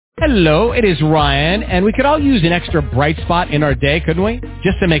Hello, it is Ryan, and we could all use an extra bright spot in our day, couldn't we?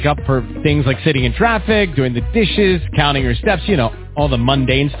 Just to make up for things like sitting in traffic, doing the dishes, counting your steps, all the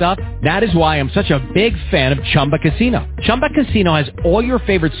mundane stuff. That is why I'm such a big fan of Chumba Casino. Chumba Casino has all your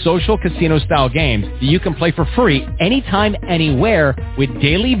favorite social casino-style games that you can play for free anytime, anywhere with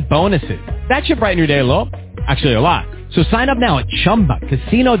daily bonuses. That should brighten your day a little. Actually, a lot. So sign up now at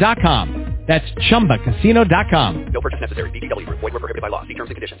ChumbaCasino.com. That's ChumbaCasino.com. No purchase necessary. VGW. Void where prohibited by law. See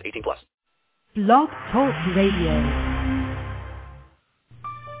terms and conditions. 18+. Blog Talk Radio.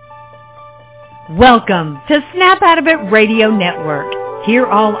 Welcome to Snap Out of It Radio Network. Hear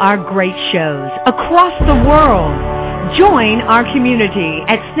all our great shows across the world. Join our community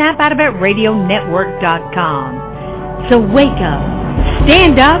at snapoutofitradionetwork.com. So wake up,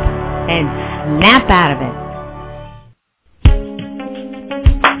 stand up, and snap out of it.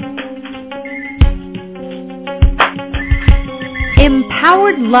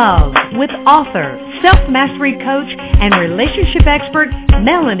 Empowered Love with author, self-mastery coach, and relationship expert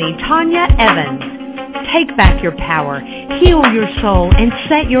Melanie Tanya Evans. Take back your power, heal your soul, and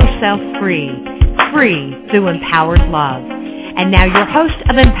set yourself free. Free through Empowered Love. And now your host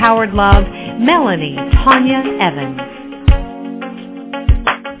of Empowered Love, Melanie Tanya Evans.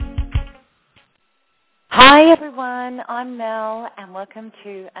 Hi everyone, I'm Mel and welcome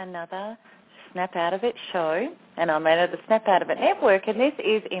to another Snap Out of It show, and I'm out of the Snap Out of It Network, and this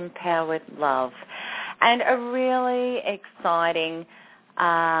is Empowered Love, and a really exciting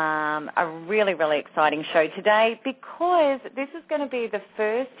show today, because this is going to be the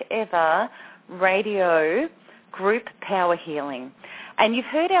first ever radio group power healing. And you've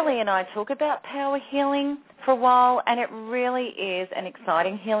heard Ellie and I talk about power healing for a while, and it really is an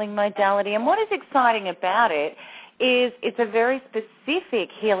exciting healing modality. And what is exciting about it is it's a very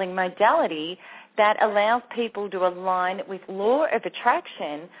specific healing modality that allows people to align with law of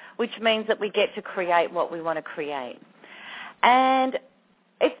attraction, which means that we get to create what we want to create. And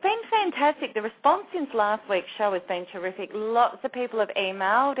it's been fantastic. The response since last week's show has been terrific. Lots of people have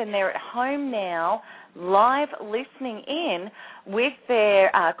emailed, and they're at home now, live listening in with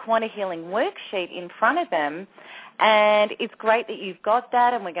their Quanta Healing worksheet in front of them. And it's great that you've got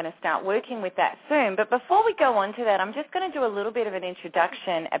that, and we're going to start working with that soon. But before we go on to that, I'm just going to do a little bit of an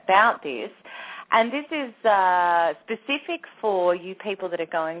introduction about this. And this is specific for you people that are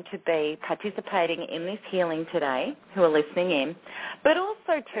going to be participating in this healing today, who are listening in, but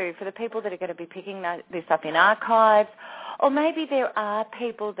also, too, for the people that are going to be picking this up in archives, or maybe there are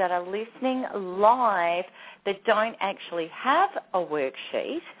people that are listening live that don't actually have a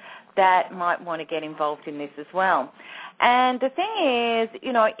worksheet that might want to get involved in this as well. And the thing is,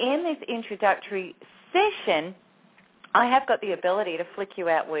 in this introductory session, I have got the ability to flick you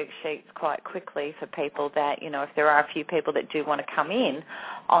out worksheets quite quickly for people that, if there are a few people that do want to come in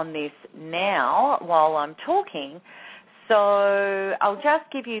on this now while I'm talking. So I'll just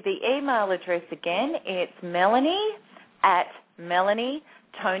give you the email address again. It's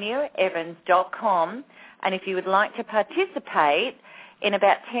melanie@melanietoniaevans.com. And if you would like to participate, in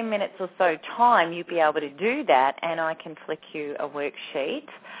about 10 minutes or so time, you'll be able to do that, and I can flick you a worksheet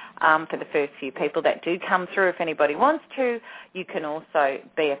for the first few people that do come through. If anybody wants to, you can also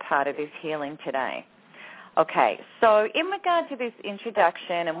be a part of this healing today. Okay, so in regard to this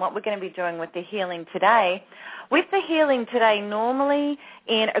introduction and what we're going to be doing with the healing today, normally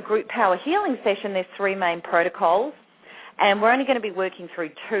in a group power healing session, there's 3 main protocols. And we're only going to be working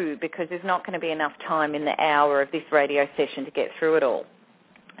through 2 because there's not going to be enough time in the hour of this radio session to get through it all.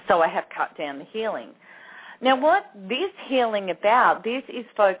 So I have cut down the healing. Now, what this healing about, this is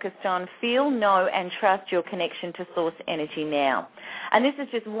focused on feel, know, and trust your connection to source energy now. And this is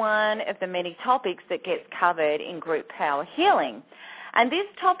just one of the many topics that gets covered in group power healing. And this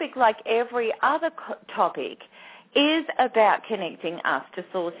topic, like every other topic, is about connecting us to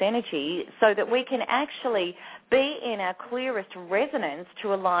source energy so that we can actually be in our clearest resonance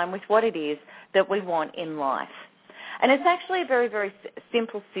to align with what it is that we want in life. And it's actually a very, very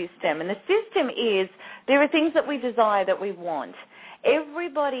simple system. And the system is there are things that we desire that we want.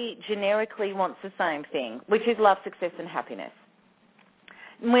 Everybody generically wants the same thing, which is love, success, and happiness.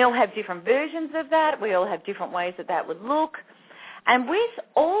 And we all have different versions of that. We all have different ways that would look. And with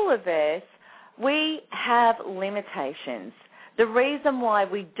all of us, we have limitations. The reason why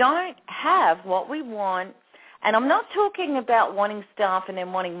we don't have what we want, and I'm not talking about wanting stuff and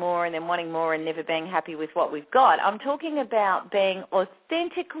then wanting more and then wanting more and never being happy with what we've got. I'm talking about being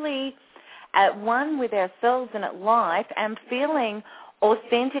authentically at one with ourselves and at life and feeling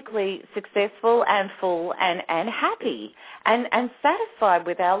authentically successful and full and happy and satisfied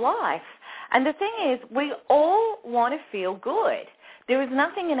with our life. And the thing is, we all want to feel good. there is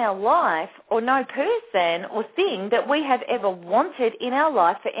nothing in our life or no person or thing that we have ever wanted in our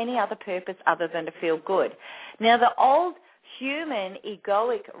life for any other purpose other than to feel good. Now, the old human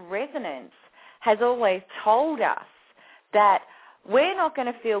egoic resonance has always told us that we're not going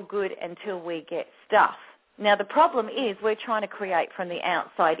to feel good until we get stuff. Now, the problem is we're trying to create from the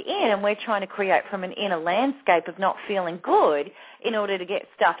outside in, and we're trying to create from an inner landscape of not feeling good in order to get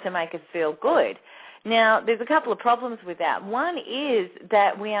stuff to make us feel good. Now, there's a couple of problems with that. One is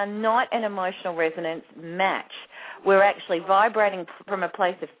that we are not an emotional resonance match. We're actually vibrating from a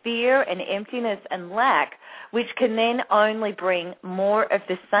place of fear and emptiness and lack, which can then only bring more of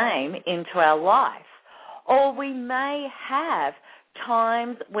the same into our life. Or we may have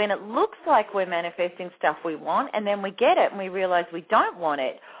times when it looks like we're manifesting stuff we want, and then we get it and we realize we don't want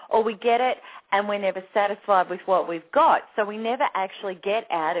it, or we get it and we're never satisfied with what we've got. So we never actually get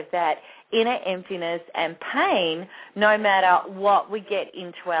out of that inner emptiness and pain no matter what we get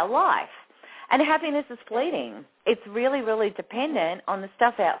into our life. And happiness is fleeting. It's really, really dependent on the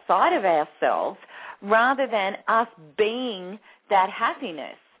stuff outside of ourselves rather than us being that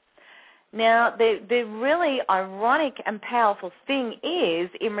happiness. Now, the really ironic and powerful thing is,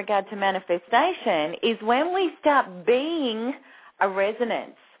 in regard to manifestation, is when we start being a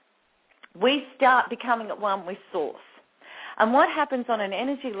resonance, we start becoming at one with Source. And what happens on an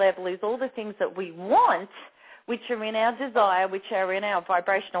energy level is all the things that we want, which are in our desire, which are in our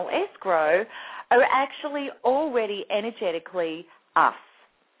vibrational escrow, are actually already energetically us.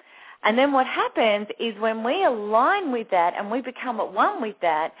 And then what happens is when we align with that and we become at one with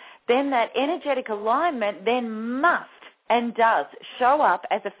that, then that energetic alignment then must and does show up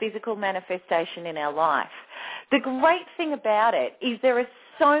as a physical manifestation in our life. The great thing about it is there are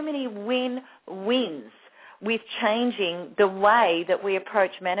so many win-wins with changing the way that we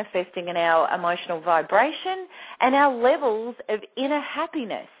approach manifesting in our emotional vibration and our levels of inner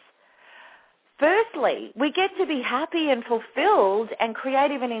happiness. Firstly, we get to be happy and fulfilled and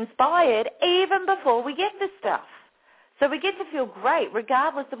creative and inspired even before we get the stuff. So we get to feel great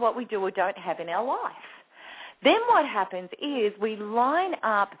regardless of what we do or don't have in our life. Then what happens is we line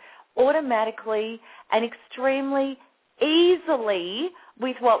up automatically and extremely easily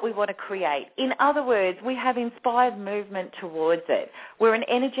with what we want to create. In other words, we have inspired movement towards it. We're an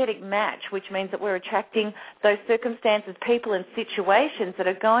energetic match, which means that we're attracting those circumstances, people, and situations that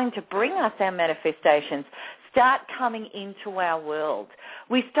are going to bring us our manifestations start coming into our world.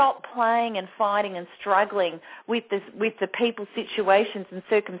 We stop playing and fighting and struggling with the people, situations, and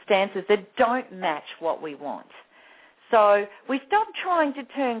circumstances that don't match what we want. So we stop trying to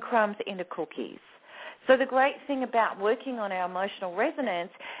turn crumbs into cookies. So the great thing about working on our emotional resonance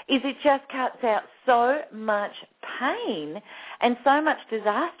is it just cuts out so much pain and so much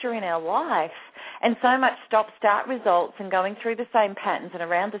disaster in our life and so much stop-start results and going through the same patterns and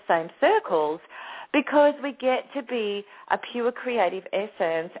around the same circles, because we get to be a pure creative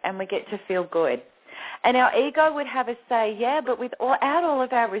essence and we get to feel good. And our ego would have us say, yeah, but without all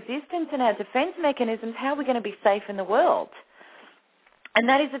of our resistance and our defense mechanisms, how are we going to be safe in the world? And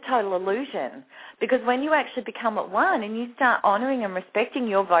that is a total illusion, because when you actually become at one and you start honouring and respecting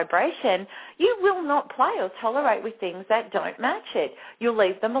your vibration, you will not play or tolerate with things that don't match it. You'll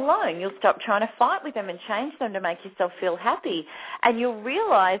leave them alone. You'll stop trying to fight with them and change them to make yourself feel happy. And you'll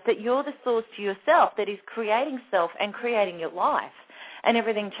realise that you're the source to yourself that is creating self and creating your life, and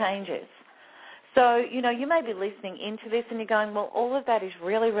everything changes. So, you may be listening into this and you're going, well, all of that is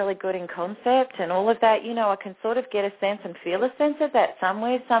really, really good in concept, and all of that, I can sort of get a sense and feel a sense of that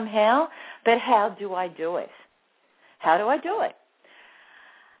somewhere, somehow, but how do I do it? How do I do it?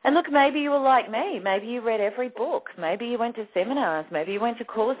 And look, maybe you were like me. Maybe you read every book. Maybe you went to seminars. Maybe you went to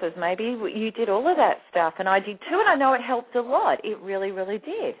courses. Maybe you did all of that stuff, and I did too, and I know it helped a lot. It really, really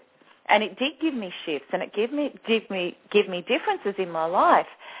did. And it did give me shifts, and it gave me differences in my life.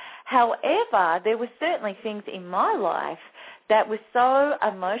 However, there were certainly things in my life that were so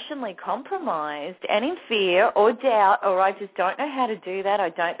emotionally compromised and in fear or doubt, or I just don't know how to do that.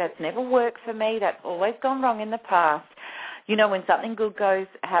 That's never worked for me. That's always gone wrong in the past. When something good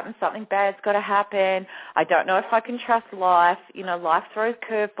happens, something bad's got to happen. I don't know if I can trust life. Life throws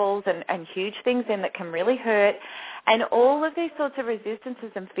curveballs and huge things in that can really hurt. And all of these sorts of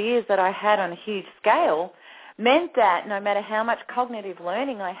resistances and fears that I had on a huge scale meant that no matter how much cognitive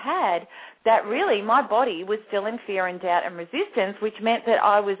learning I had, that really my body was still in fear and doubt and resistance, which meant that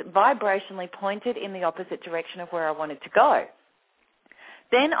I was vibrationally pointed in the opposite direction of where I wanted to go.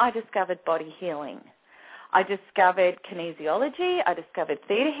 Then I discovered body healing. I discovered kinesiology. I discovered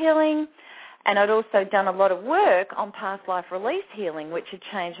theta healing. And I'd also done a lot of work on past life release healing, which had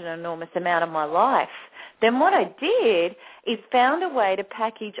changed an enormous amount of my life. Then what I did is found a way to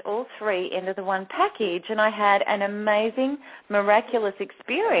package all three into the one package, and I had an amazing, miraculous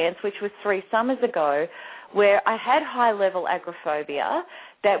experience, which was 3 summers ago, where I had high-level agoraphobia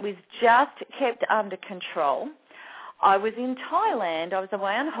that was just kept under control. I was in Thailand. I was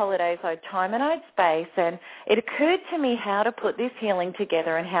away on holidays. I had time and I had space, and it occurred to me how to put this healing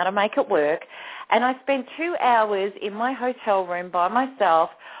together and how to make it work. And I spent 2 hours in my hotel room by myself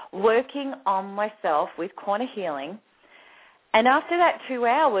working on myself with Quanta Healing. And after that 2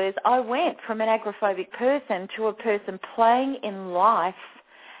 hours, I went from an agoraphobic person to a person playing in life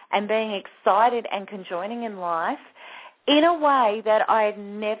and being excited and conjoining in life in a way that I had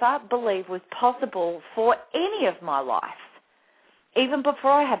never believed was possible for any of my life, even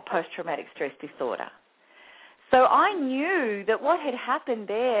before I had post-traumatic stress disorder. So I knew that what had happened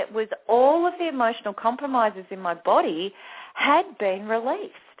there was all of the emotional compromises in my body had been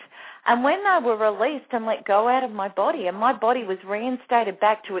released. And when they were released and let go out of my body, and my body was reinstated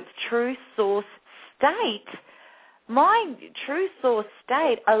back to its true source state, my true source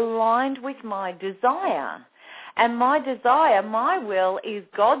state aligned with my desire. And my desire, my will, is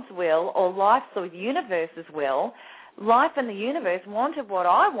God's will, or life's or universe's will. Life and the universe wanted what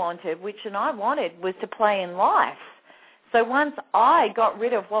I wanted, which I wanted was to play in life. So once I got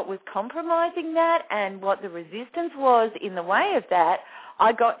rid of what was compromising that and what the resistance was in the way of that,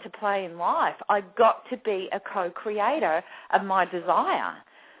 I got to play in life. I got to be a co-creator of my desire.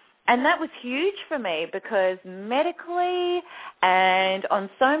 And that was huge for me because medically and on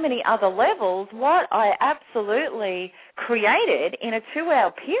so many other levels, what I absolutely created in a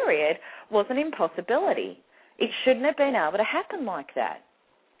 2-hour period was an impossibility. It shouldn't have been able to happen like that,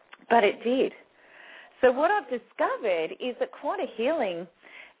 but it did. So what I've discovered is that Quanta Healing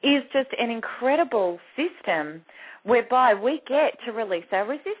is just an incredible system whereby we get to release our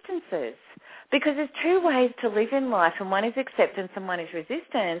resistances. Because there's 2 ways to live in life, and one is acceptance and one is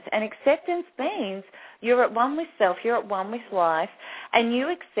resistance. And acceptance means you're at one with self, you're at one with life, and you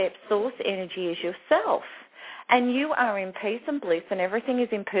accept source energy as yourself. And you are in peace and bliss, and everything is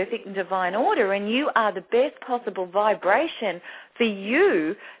in perfect and divine order, and you are the best possible vibration for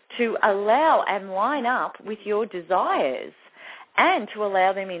you to allow and line up with your desires and to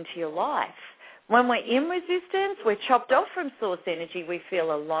allow them into your life. When we're in resistance, we're chopped off from source energy. We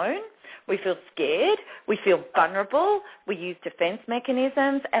feel alone. We feel scared. We feel vulnerable. We use defense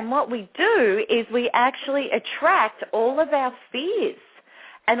mechanisms. And what we do is we actually attract all of our fears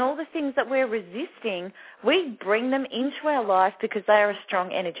and all the things that we're resisting. We bring them into our life because they are a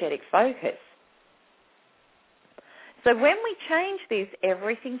strong energetic focus. So when we change this,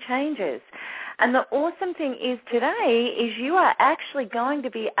 everything changes. And the awesome thing is today is you are actually going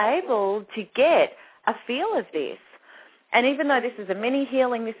to be able to get a feel of this. And even though this is a mini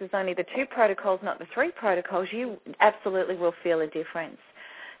healing, this is only the 2 protocols, not the 3 protocols, you absolutely will feel a difference.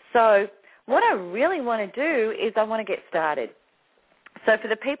 So what I really want to do is I want to get started. So for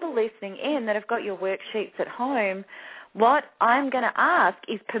the people listening in that have got your worksheets at home, what I'm going to ask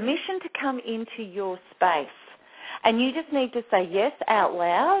is permission to come into your space. And you just need to say yes out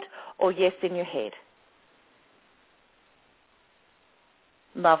loud or yes in your head.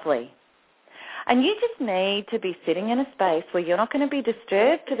 Lovely. And you just need to be sitting in a space where you're not going to be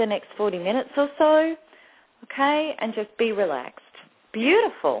disturbed for the next 40 minutes or so, okay, and just be relaxed.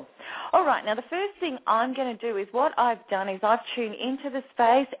 Beautiful. All right, now the first thing I'm going to do is what I've done is I've tuned into the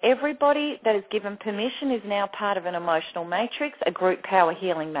space. Everybody that is given permission is now part of an emotional matrix, a group power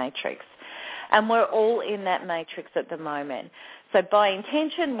healing matrix. And we're all in that matrix at the moment. So by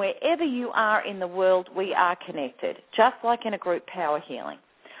intention, wherever you are in the world, we are connected, just like in a group power healing.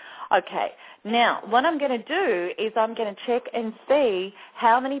 Okay, now what I'm going to do is I'm going to check and see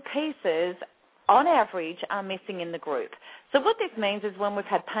how many pieces on average are missing in the group. So what this means is when we've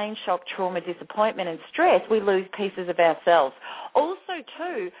had pain, shock, trauma, disappointment and stress, we lose pieces of ourselves. Also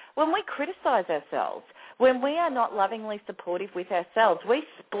too, when we criticize ourselves, when we are not lovingly supportive with ourselves, we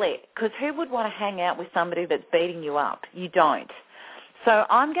split, because who would want to hang out with somebody that's beating you up? You don't. So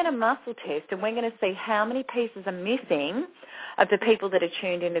I'm going to muscle test, and we're going to see how many pieces are missing of the people that are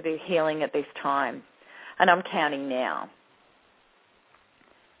tuned into the healing at this time. And I'm counting now.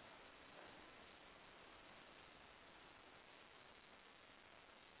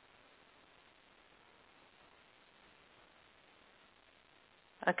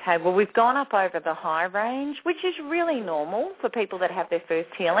 Okay, well, we've gone up over the high range, which is really normal for people that have their first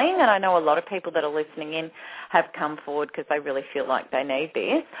healing, and I know a lot of people that are listening in have come forward because they really feel like they need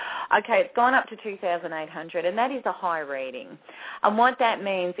this. Okay, it's gone up to 2,800, and that is a high reading. And what that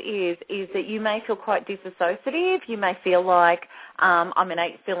means is that you may feel quite disassociative. You may feel like I'm an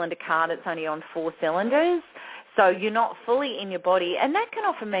 8-cylinder car that's only on 4 cylinders. So you're not fully in your body, and that can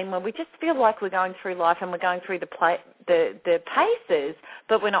often mean when we just feel like we're going through life and we're going through the paces,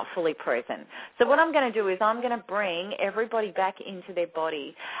 but we're not fully present. So what I'm going to do is I'm going to bring everybody back into their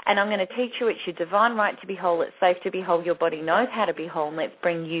body, and I'm going to teach you it's your divine right to be whole, it's safe to be whole, your body knows how to be whole, and let's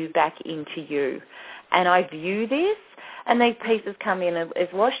bring you back into you. And I view this, and these pieces come in as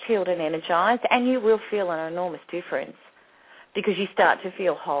washed, healed, and energized, and you will feel an enormous difference because you start to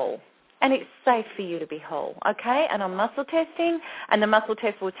feel whole. And it's safe for you to be whole, okay? And I'm muscle testing, and the muscle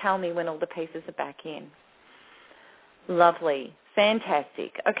test will tell me when all the pieces are back in. Lovely.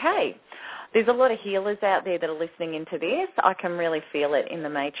 Fantastic. Okay. There's a lot of healers out there that are listening into this. I can really feel it in the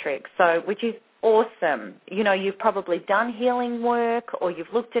matrix, which is awesome. You know, you've probably done healing work, or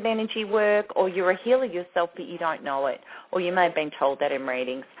you've looked at energy work, or you're a healer yourself but you don't know it, or you may have been told that in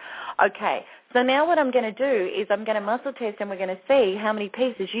readings. Okay, so now what I'm going to do is I'm going to muscle test, and we're going to see how many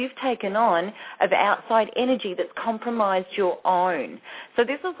pieces you've taken on of outside energy that's compromised your own. So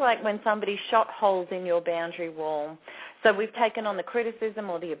this is like when somebody shot holes in your boundary wall. So we've taken on the criticism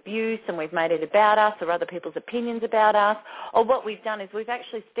or the abuse, and we've made it about us or other people's opinions about us. Or what we've done is we've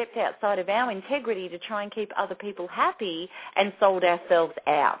actually stepped outside of our integrity to try and keep other people happy and sold ourselves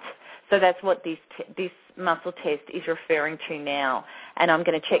out. So that's what this muscle test is referring to now. And I'm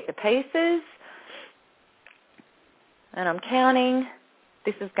going to check the pieces. And I'm counting.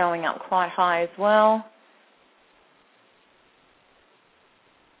 This is going up quite high as well.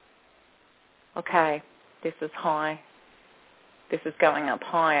 Okay, this is high. This is going up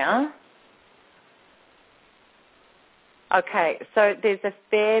higher. Okay, so there's a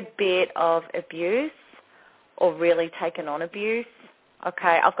fair bit of abuse or really taken on abuse.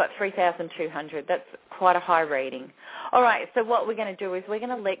 Okay, I've got 3,200. That's quite a high reading. All right, so what we're going to do is we're going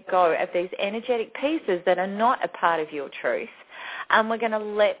to let go of these energetic pieces that are not a part of your truth, and we're going to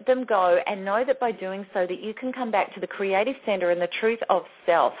let them go and know that by doing so that you can come back to the creative center and the truth of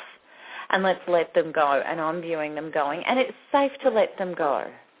self, and let's let them go, and I'm viewing them going, and it's safe to let them go.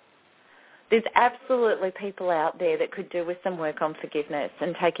 There's absolutely people out there that could do with some work on forgiveness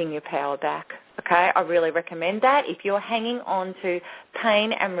and taking your power back. Okay, I really recommend that. If you're hanging on to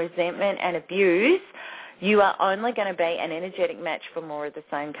pain and resentment and abuse, you are only going to be an energetic match for more of the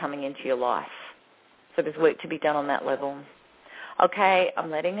same coming into your life. So there's work to be done on that level. Okay,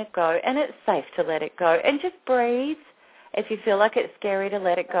 I'm letting it go, and it's safe to let it go. And just breathe. If you feel like it's scary to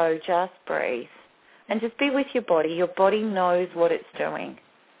let it go, just breathe. And just be with your body. Your body knows what it's doing.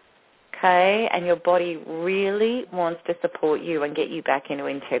 Okay, and your body really wants to support you and get you back into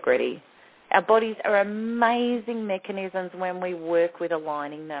integrity. Our bodies are amazing mechanisms when we work with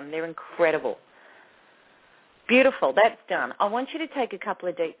aligning them. They're incredible. Beautiful, that's done. I want you to take a couple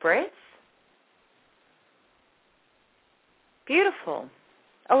of deep breaths. Beautiful.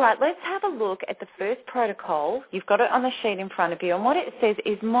 All right, let's have a look at the first protocol. You've got it on the sheet in front of you, and what it says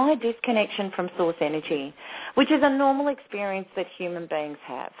is my disconnection from source energy, which is a normal experience that human beings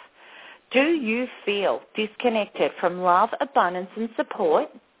have. Do you feel disconnected from love, abundance, and support?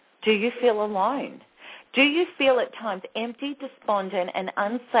 Do you feel alone? Do you feel at times empty, despondent, and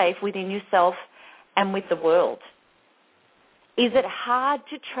unsafe within yourself and with the world? Is it hard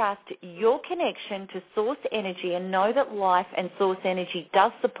to trust your connection to source energy and know that life and source energy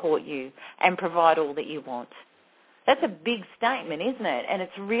does support you and provide all that you want? That's a big statement, isn't it? And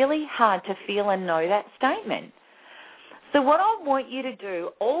it's really hard to feel and know that statement. So what I want you to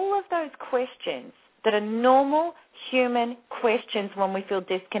do, all of those questions that are normal human questions when we feel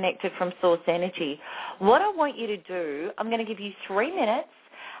disconnected from source energy, what I want you to do, I'm going to give you 3 minutes,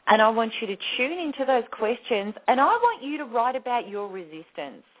 and I want you to tune into those questions, and I want you to write about your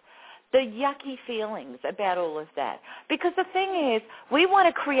resistance, the yucky feelings about all of that. Because the thing is, we want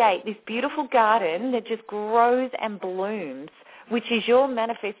to create this beautiful garden that just grows and blooms, which is your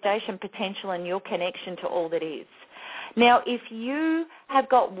manifestation potential and your connection to all that is. Now, if you have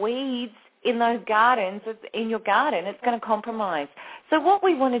got weeds in those gardens, in your garden, it's going to compromise. So what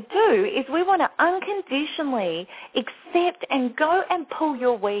we want to do is we want to unconditionally accept and go and pull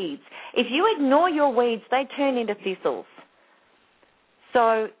your weeds. If you ignore your weeds, they turn into thistles.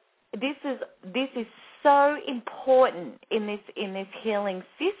 So this is so important in this healing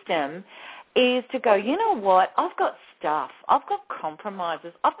system, is to go, you know what, I've got stuff, I've got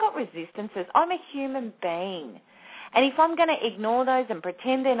compromises, I've got resistances, I'm a human being. And if I'm going to ignore those and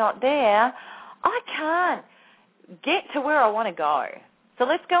pretend they're not there, I can't get to where I want to go. So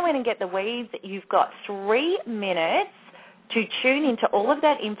let's go in and get the weeds. You've got 3 minutes to tune into all of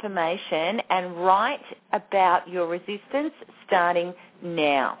that information and write about your resistance starting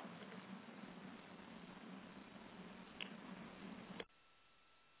now.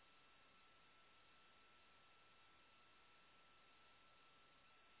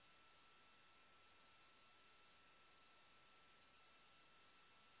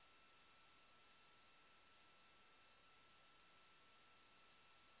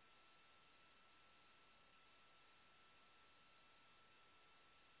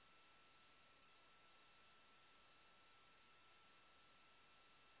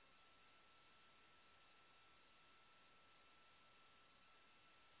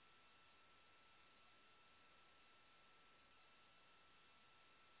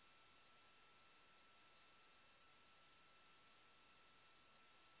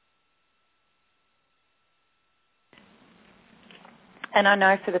 And I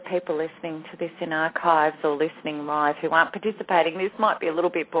know for the people listening to this in archives or listening live who aren't participating, this might be a little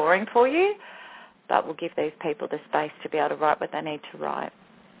bit boring for you, but we'll give these people the space to be able to write what they need to write.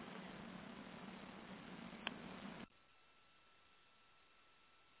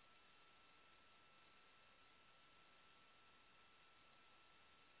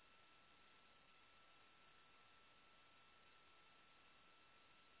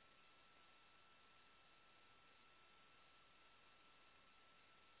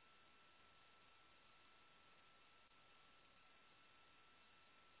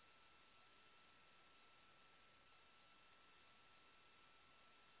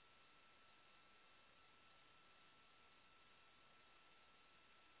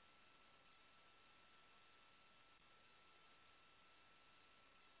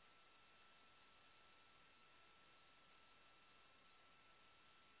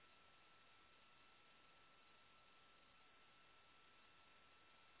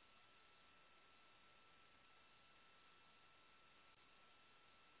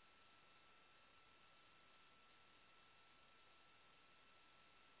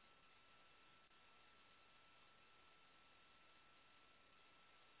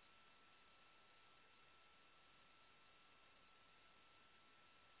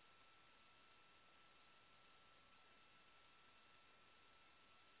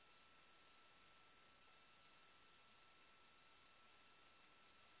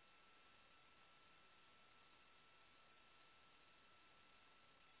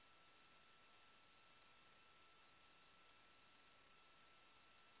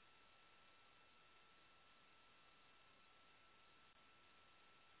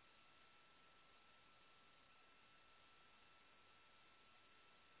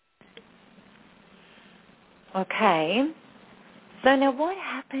 Okay, so now what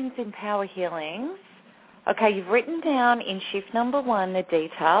happens in power healings? Okay, you've written down in shift number 1 the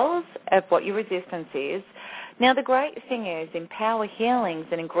details of what your resistance is. Now the great thing is in power healings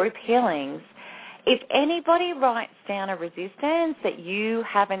and in group healings, if anybody writes down a resistance that you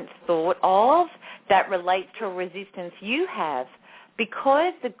haven't thought of that relates to a resistance you have,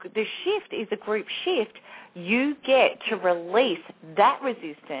 because the shift is a group shift, you get to release that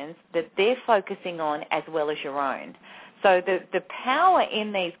resistance that they're focusing on as well as your own. So the power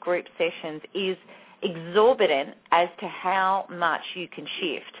in these group sessions is exorbitant as to how much you can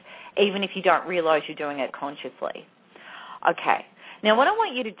shift, even if you don't realise you're doing it consciously. Okay. Now, what I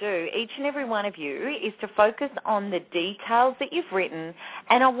want you to do, each and every one of you, is to focus on the details that you've written,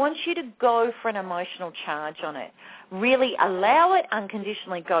 and I want you to go for an emotional charge on it. Really allow it,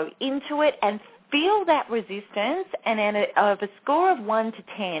 unconditionally go into it, and feel that resistance. And of a score of 1 to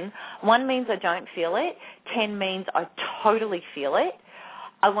 10, 1 means I don't feel it, 10 means I totally feel it.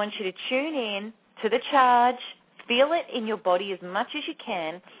 I want you to tune in to the charge, feel it in your body as much as you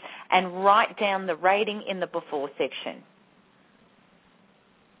can, and write down the rating in the before section.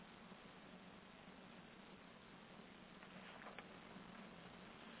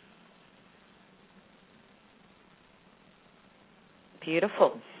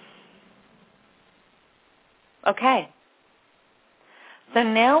 Beautiful. Okay. So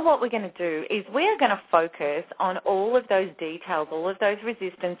now what we're going to do is we're going to focus on all of those details, all of those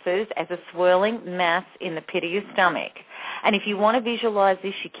resistances as a swirling mass in the pit of your stomach. And if you want to visualize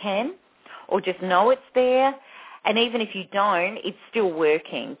this, you can, or just know it's there. And even if you don't, it's still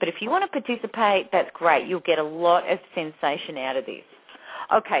working. But if you want to participate, that's great. You'll get a lot of sensation out of this.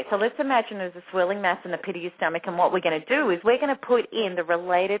 Okay, so let's imagine there's a swirling mass in the pit of your stomach, and what we're going to do is we're going to put in the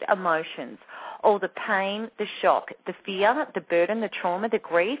related emotions, all the pain, the shock, the fear, the burden, the trauma, the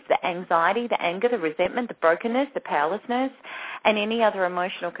grief, the anxiety, the anger, the resentment, the brokenness, the powerlessness, and any other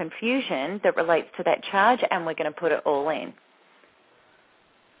emotional confusion that relates to that charge, and we're going to put it all in.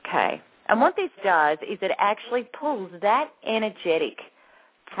 Okay. And what this does is it actually pulls that energetic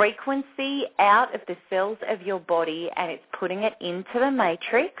frequency out of the cells of your body, and it's putting it into the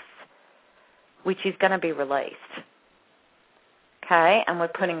matrix, which is going to be released. Okay, and we're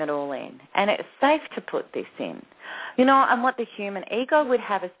putting it all in. And it's safe to put this in. You know, and what the human ego would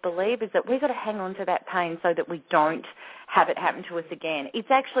have us believe is that we've got to hang on to that pain so that we don't have it happen to us again.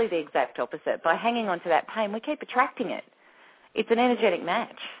 It's actually the exact opposite. By hanging on to that pain, we keep attracting it. It's an energetic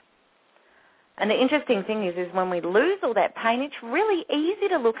match. And the interesting thing is when we lose all that pain, it's really easy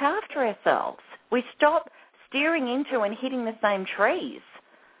to look after ourselves. We stop steering into and hitting the same trees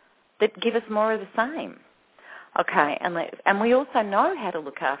that give us more of the same. Okay, and we also know how to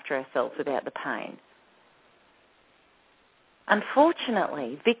look after ourselves without the pain.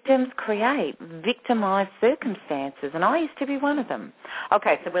 Unfortunately, victims create victimized circumstances, and I used to be one of them.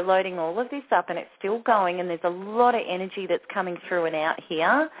 Okay, so we're loading all of this up, and it's still going, and there's a lot of energy that's coming through and out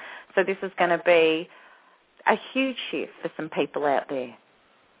here. So this is going to be a huge shift for some people out there.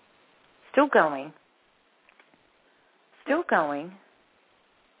 Still going. Still going.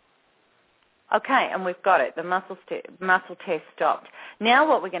 Okay, and we've got it. The muscle test stopped. Now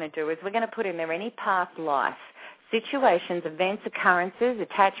what we're going to do is we're going to put in there any past life, situations, events, occurrences,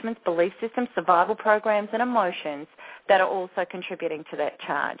 attachments, belief systems, survival programs, and emotions that are also contributing to that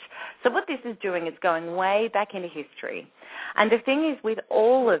charge. So what this is doing is going way back into history. And the thing is with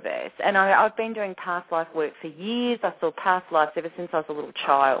all of us, and I've been doing past life work for years. I saw past lives ever since I was a little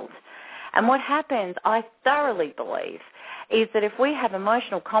child. And what happens, I thoroughly believe, is that if we have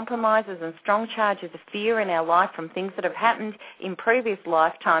emotional compromises and strong charges of fear in our life from things that have happened in previous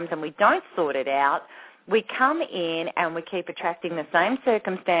lifetimes and we don't sort it out, we come in and we keep attracting the same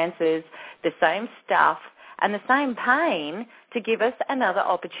circumstances, the same stuff, and the same pain to give us another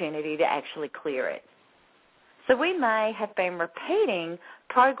opportunity to actually clear it. So we may have been repeating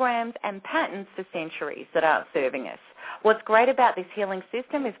programs and patterns for centuries that aren't serving us. What's great about this healing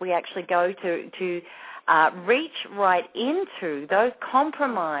system is we actually go to reach right into those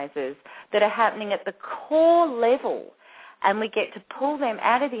compromises that are happening at the core level, and we get to pull them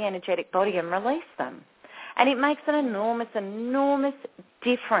out of the energetic body and release them. And it makes an enormous, enormous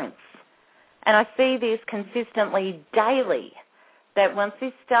difference. And I see this consistently daily, that once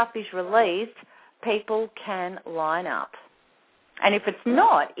this stuff is released, people can line up. And if it's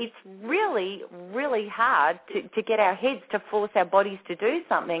not, it's really, really hard to get our heads to force our bodies to do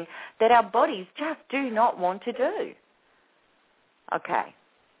something that our bodies just do not want to do. Okay,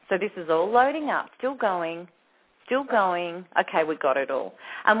 so this is all loading up, still going. Okay, we got it all.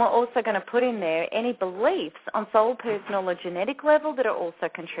 And we're also going to put in there any beliefs on soul, personal, or genetic level that are also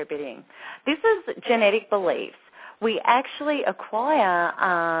contributing. This is genetic beliefs. We actually acquire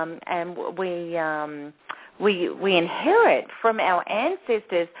and we inherit from our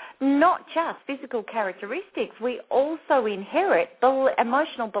ancestors not just physical characteristics. We also inherit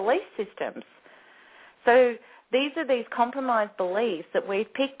emotional belief systems. So these are these compromised beliefs that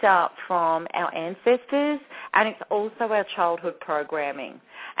we've picked up from our ancestors, and it's also our childhood programming.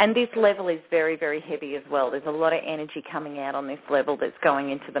 And this level is very, very heavy as well. There's a lot of energy coming out on this level that's going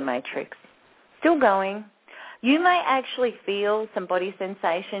into the matrix. Still going. You may actually feel some body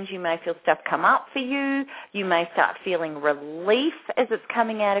sensations. You may feel stuff come up for you. You may start feeling relief as it's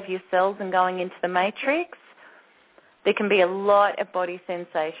coming out of your cells and going into the matrix. There can be a lot of body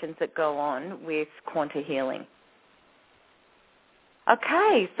sensations that go on with Quanta Healing.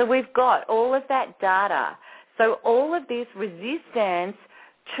 Okay, so we've got all of that data. So all of this resistance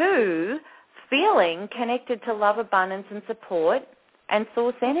to feeling connected to love, abundance, and support, and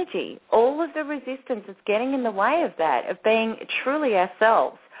source energy. All of the resistance is getting in the way of that, of being truly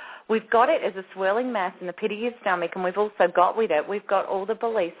ourselves. We've got it as a swirling mass in the pit of your stomach, and we've also got with it, we've got all the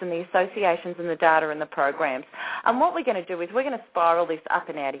beliefs and the associations and the data and the programs. And what we're going to do is we're going to spiral this up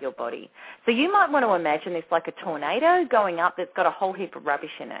and out of your body. So you might want to imagine this like a tornado going up that's got a whole heap of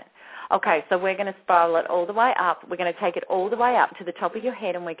rubbish in it. Okay, so we're going to spiral it all the way up. We're going to take it all the way up to the top of your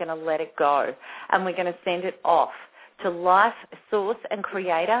head, and we're going to let it go. And we're going to send it off to life, source, and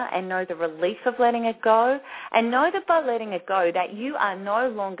creator, and know the relief of letting it go, and know that by letting it go that you are no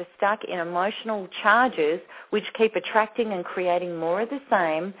longer stuck in emotional charges which keep attracting and creating more of the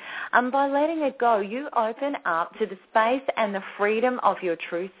same. And by letting it go, you open up to the space and the freedom of your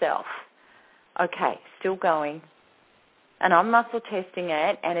true self. Okay, still going. And I'm muscle testing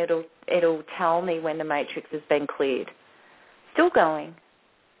it, and it'll tell me when the matrix has been cleared. Still going.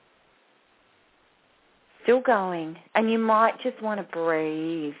 Still going. And you might just want to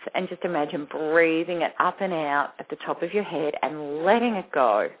breathe and just imagine breathing it up and out at the top of your head and letting it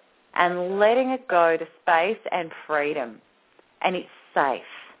go. And letting it go to space and freedom. And it's safe.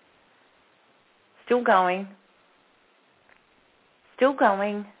 Still going. Still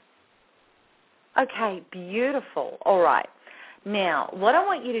going. Okay, beautiful. All right. Now, what I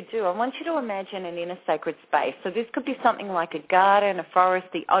want you to do, I want you to imagine an inner sacred space. So this could be something like a garden, a forest,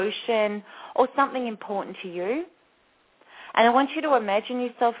 the ocean, or something important to you. And I want you to imagine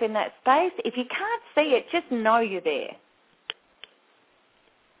yourself in that space. If you can't see it, just know you're there.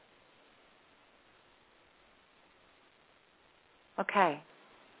 Okay.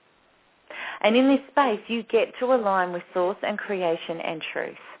 And in this space, you get to align with source and creation and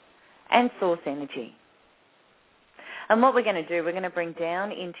truth and source energy. And what we're going to do, we're going to bring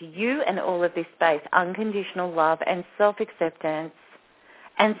down into you and all of this space unconditional love and self-acceptance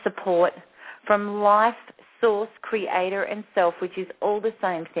and support from life, source, creator, and self, which is all the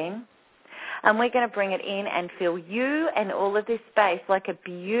same thing. And we're going to bring it in and fill you and all of this space like a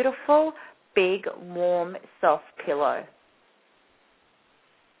beautiful, big, warm, soft pillow.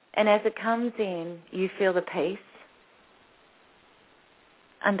 And as it comes in, you feel the peace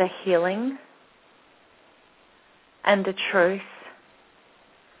and the healing and the truth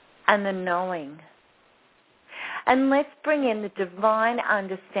and the knowing. And let's bring in the divine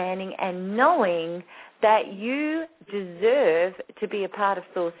understanding and knowing that you deserve to be a part of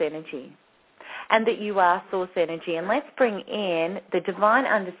source energy and that you are source energy. And let's bring in the divine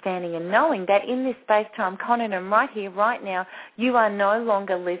understanding and knowing that in this space-time continuum right here, right now, you are no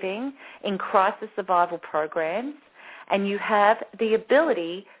longer living in crisis survival programs, and you have the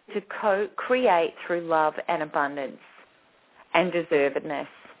ability to co-create through love and abundance and deservedness.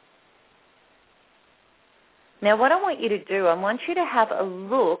 Now, what I want you to do, I want you to have a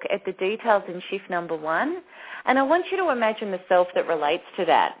look at the details in shift number 1, and I want you to imagine the self that relates to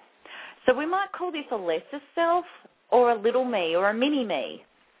that. So we might call this a lesser self or a little me or a mini me.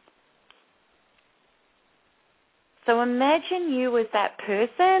 So imagine you as that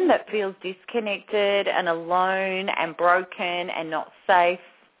person that feels disconnected and alone and broken and not safe.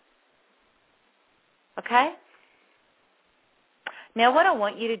 Okay? Now what I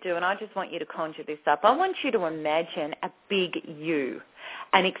want you to do, and I just want you to conjure this up, I want you to imagine a big you,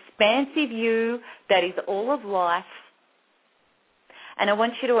 an expansive you that is all of life. And I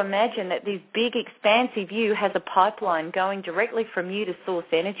want you to imagine that this big, expansive you has a pipeline going directly from you to source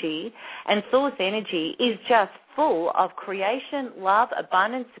energy. And source energy is just full of creation, love,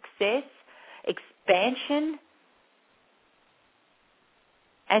 abundance, success, expansion,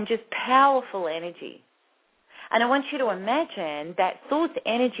 and just powerful energy. And I want you to imagine that source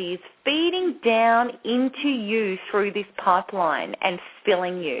energy is feeding down into you through this pipeline and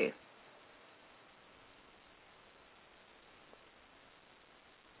filling you.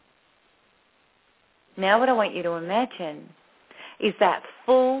 Now what I want you to imagine is that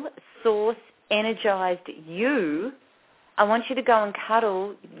full source energized you. I want you to go and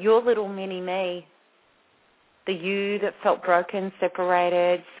cuddle your little mini me, the you that felt broken,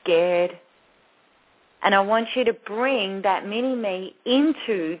 separated, scared. And I want you to bring that mini me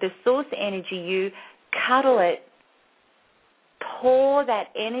into the source energy you, cuddle it, pour that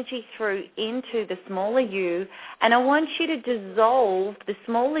energy through into the smaller you, and I want you to dissolve the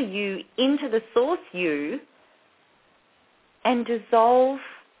smaller you into the source you and dissolve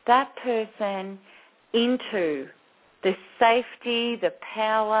that person into the safety, the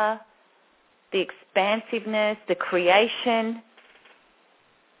power, the expansiveness, the creation,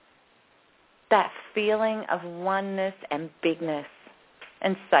 that feeling of oneness and bigness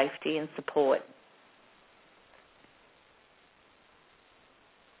and safety and support.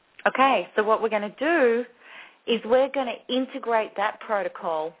 Okay, so what we're going to do is we're going to integrate that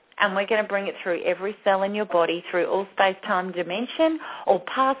protocol and we're going to bring it through every cell in your body, through all space-time dimension, all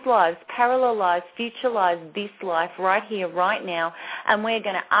past lives, parallel lives, future lives, this life, right here, right now, and we're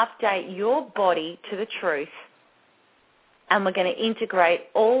going to update your body to the truth, and we're going to integrate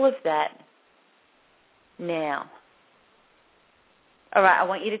all of that now. All right, I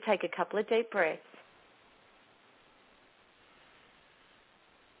want you to take a couple of deep breaths.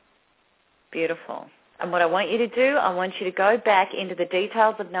 Beautiful. And what I want you to do, I want you to go back into the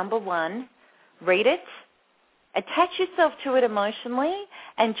details of number 1, read it, attach yourself to it emotionally,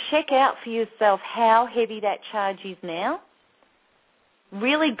 and check out for yourself how heavy that charge is now.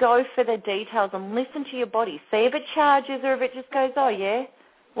 Really go for the details and listen to your body. See if it charges or if it just goes, oh yeah,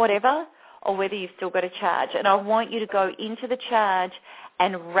 whatever, or whether you've still got a charge. And I want you to go into the charge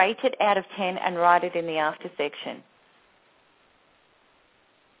and rate it out of 10 and write it in the after section.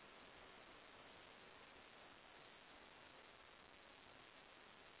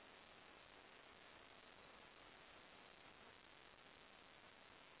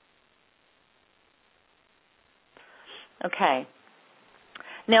 Okay.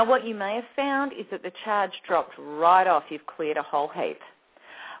 Now, what you may have found is that the charge dropped right off. You've cleared a whole heap.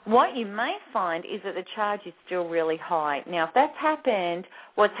 What you may find is that the charge is still really high. Now, if that's happened,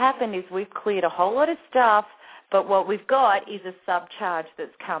 what's happened is we've cleared a whole lot of stuff, but what we've got is a subcharge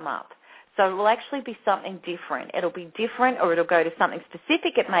that's come up. So it will actually be something different. It'll be different, or it'll go to something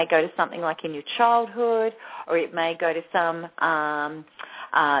specific. It may go to something like in your childhood, or it may go to some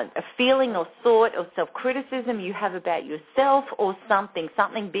a feeling or thought or self-criticism you have about yourself, or something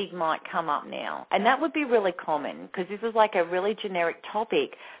big might come up now. And that would be really common, because this is like a really generic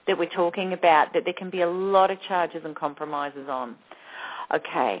topic that we're talking about, that there can be a lot of charges and compromises on.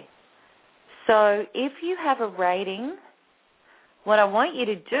 Okay. So if you have a rating, what I want you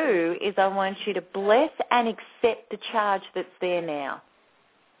to do is I want you to bless and accept the charge that's there now.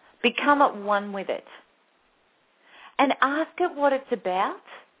 Become at one with it. And ask it what it's about.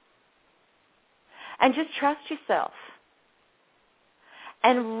 And just trust yourself.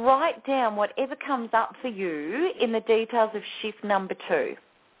 And write down whatever comes up for you in the details of shift number 2.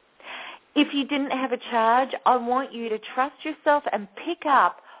 If you didn't have a charge, I want you to trust yourself and pick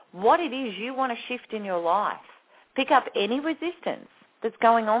up what it is you want to shift in your life. Pick up any resistance that's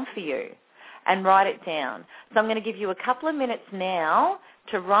going on for you and write it down. So I'm going to give you a couple of minutes now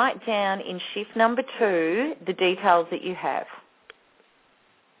to write down in shift number 2 the details that you have.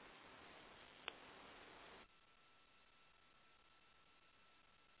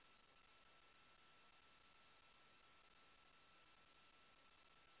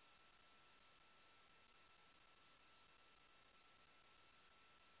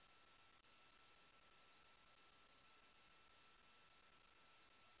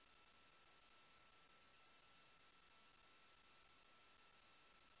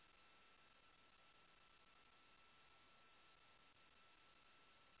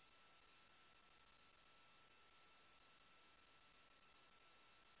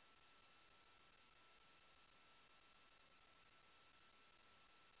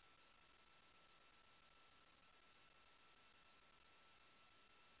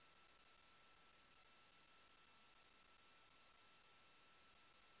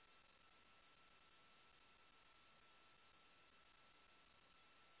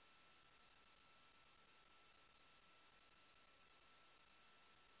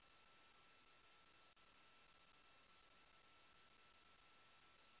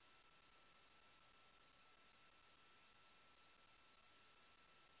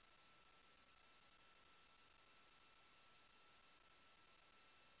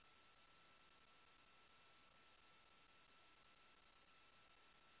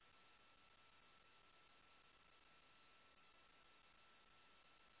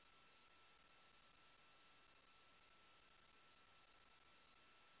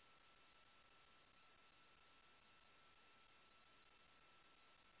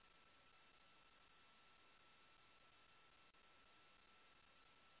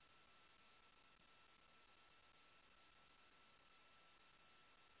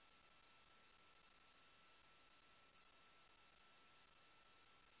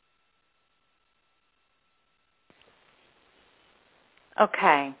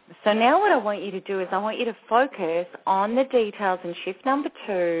 Okay, so now what I want you to do is I want you to focus on the details in shift number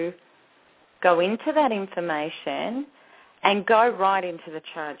 2, go into that information, and go right into the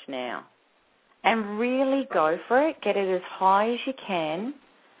charge now. And really go for it, get it as high as you can,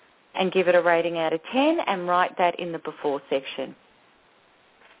 and give it a rating out of 10, and write that in the before section.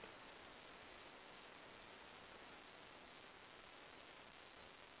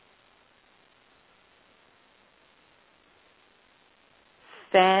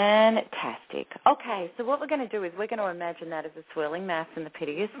 Fantastic. Okay, so what we're going to do is we're going to imagine that as a swirling mass in the pit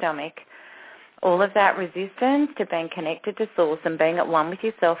of your stomach. All of that resistance to being connected to source and being at one with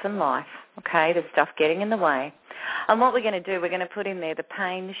yourself and life. Okay, the stuff getting in the way. And what we're going to do, we're going to put in there the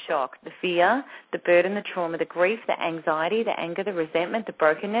pain, the shock, the fear, the burden, the trauma, the grief, the anxiety, the anger, the resentment, the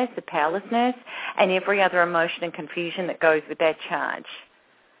brokenness, the powerlessness, and every other emotion and confusion that goes with that charge.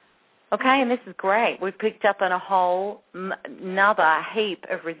 Okay, and this is great. We've picked up on a whole another heap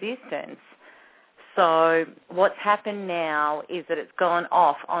of resistance. So what's happened now is that it's gone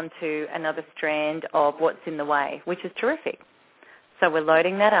off onto another strand of what's in the way, which is terrific. So we're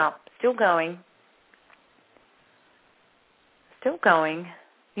loading that up, still going.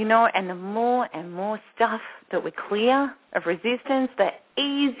 You know, and the more and more stuff that we clear of resistance, the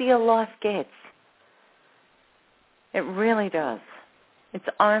easier life gets. It really does. It's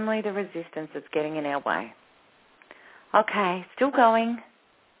only the resistance that's getting in our way. Okay, still going.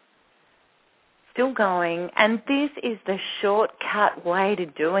 And this is the shortcut way to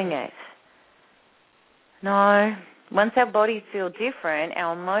doing it. No, Once our bodies feel different,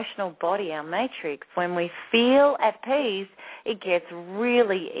 our emotional body, our matrix, when we feel at peace, it gets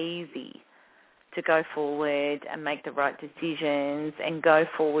really easy to go forward and make the right decisions and go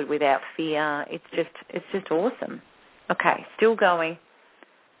forward without fear. It's just awesome. Okay, still going.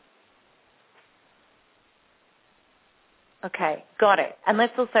 Okay, got it. And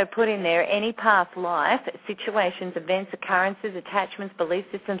let's also put in there any past life, situations, events, occurrences, attachments, belief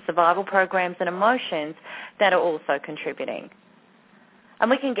systems, survival programs, and emotions that are also contributing. And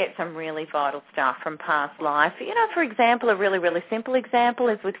we can get some really vital stuff from past life. You know, for example, a really, really simple example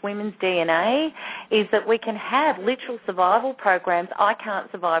is with women's DNA is that we can have literal survival programs, I can't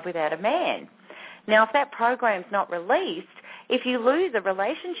survive without a man. Now, if that program's not released, if you lose a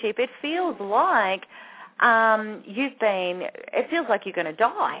relationship, it feels like it feels like you're going to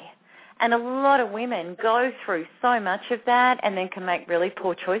die. And a lot of women go through so much of that and then can make really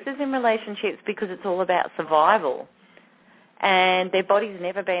poor choices in relationships because it's all about survival. And their body's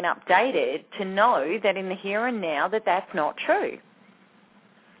never been updated to know that in the here and now that that's not true.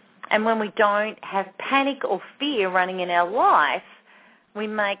 And when we don't have panic or fear running in our life, we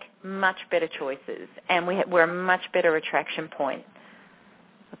make much better choices and we're a much better attraction point.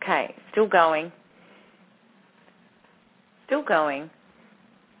 Okay, still going. Still going.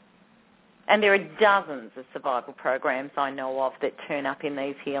 And there are dozens of survival programs I know of that turn up in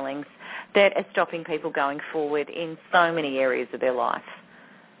these healings that are stopping people going forward in so many areas of their life.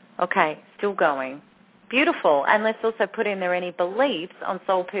 Okay, still going. Beautiful. And let's also put in there any beliefs on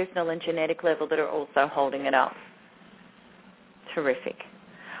soul, personal, and genetic level that are also holding it up. Terrific.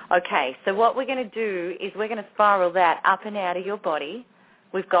 Okay, so what we're going to do is we're going to spiral that up and out of your body.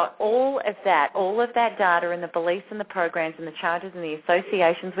 We've got all of that data and the beliefs and the programs and the charges and the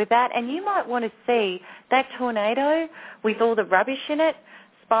associations with that. And you might want to see that tornado with all the rubbish in it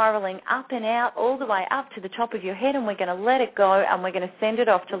spiraling up and out all the way up to the top of your head, and we're going to let it go and we're going to send it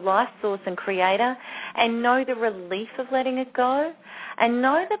off to Life Source and Creator and know the relief of letting it go. And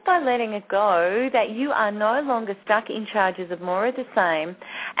know that by letting it go that you are no longer stuck in charges of more of the same.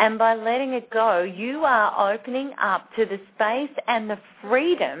 And by letting it go, you are opening up to the space and the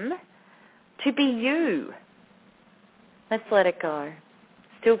freedom to be you. Let's let it go.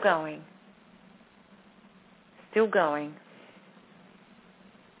 Still going. Still going.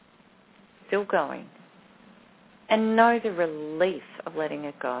 Still going. And know the relief of letting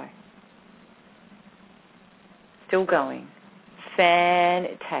it go. Still going.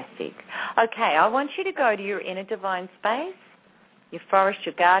 Fantastic. Okay, I want you to go to your inner divine space, your forest,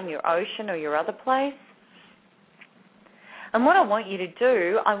 your garden, your ocean, or your other place. And what I want you to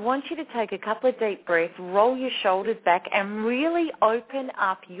do, I want you to take a couple of deep breaths, roll your shoulders back, and really open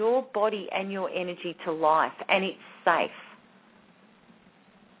up your body and your energy to life, and it's safe.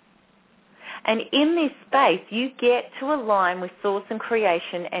 And in this space, you get to align with source and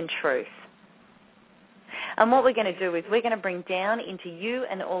creation and truth. And what we're going to do is we're going to bring down into you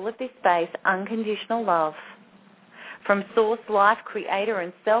and all of this space unconditional love from source, life, creator,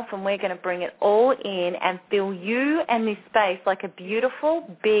 and self, and we're going to bring it all in and fill you and this space like a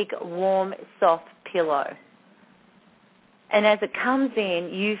beautiful, big, warm, soft pillow. And as it comes in,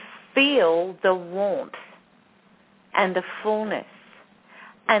 you feel the warmth and the fullness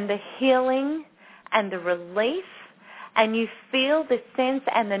and the healing and the relief, and you feel the sense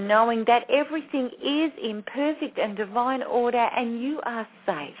and the knowing that everything is in perfect and divine order and you are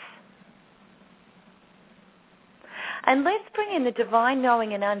safe. And let's bring in the divine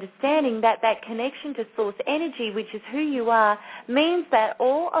knowing and understanding that that connection to source energy, which is who you are, means that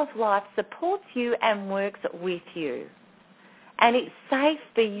all of life supports you and works with you. And it's safe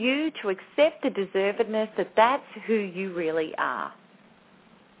for you to accept the deservedness that that's who you really are.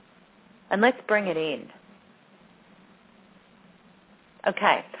 And let's bring it in.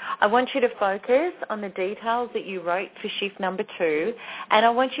 Okay, I want you to focus on the details that you wrote for shift number 2, and I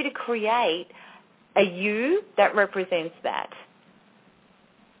want you to create a you that represents that.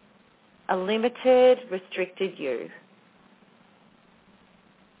 A limited, restricted you.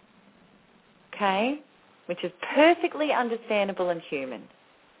 Okay? Which is perfectly understandable and human.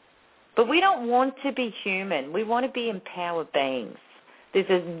 But we don't want to be human. We want to be empowered beings. There's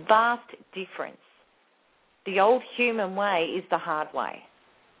a vast difference. The old human way is the hard way.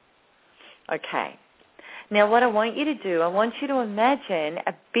 Okay. Now what I want you to do, I want you to imagine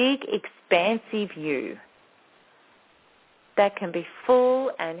a big expansive you that can be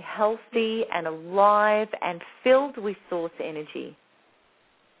full and healthy and alive and filled with source energy.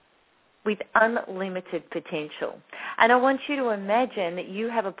 with unlimited potential. And I want you to imagine that you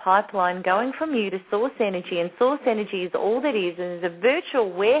have a pipeline going from you to source energy, and source energy is all that is, and is a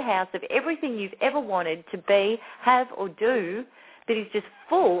virtual warehouse of everything you've ever wanted to be, have, or do that is just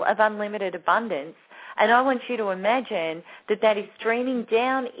full of unlimited abundance. And I want you to imagine that that is streaming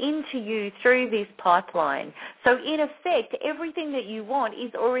down into you through this pipeline. So in effect, everything that you want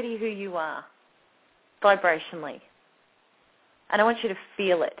is already who you are, vibrationally. And I want you to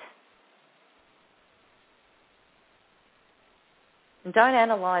feel it. And don't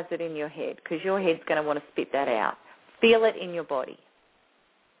analyze it in your head, because your head's going to want to spit that out. Feel it in your body.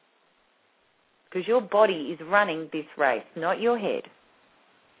 Because your body is running this race, not your head.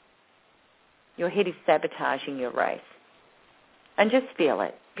 Your head is sabotaging your race. And just feel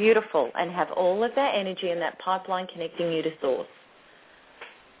it. Beautiful. And have all of that energy and that pipeline connecting you to source.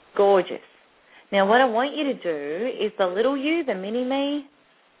 Gorgeous. Now what I want you to do is the little you, the mini-me,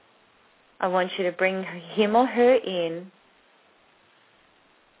 I want you to bring him or her in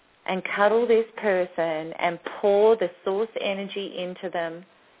and cuddle this person and pour the source energy into them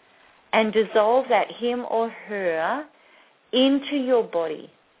and dissolve that him or her into your body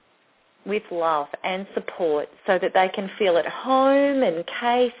with love and support so that they can feel at home and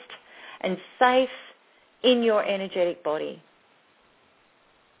encased and safe in your energetic body.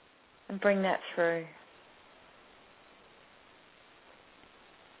 And bring that through.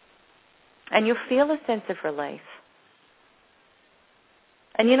 And you'll feel a sense of relief.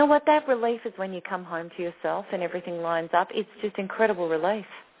 And you know what? That relief is when you come home to yourself and everything lines up. It's just incredible relief.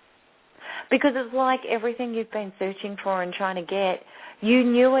 Because it's like everything you've been searching for and trying to get, you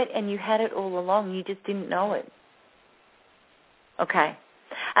knew it and you had it all along. You just didn't know it. Okay.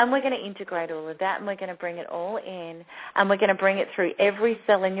 And we're going to integrate all of that, and we're going to bring it all in, and we're going to bring it through every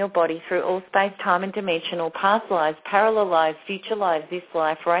cell in your body, through all space, time, and dimensional, past lives, parallel lives, future lives, this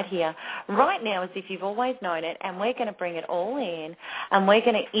life right here, right now, as if you've always known it, and we're going to bring it all in, and we're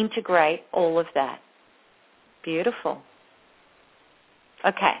going to integrate all of that. Beautiful.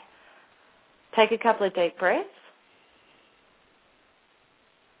 Okay. Take a couple of deep breaths.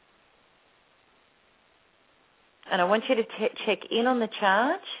 And I want you to check in on the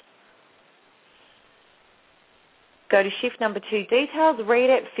charge. Go to shift number 2, details, read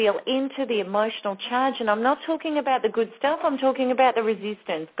it, feel into the emotional charge. And I'm not talking about the good stuff, I'm talking about the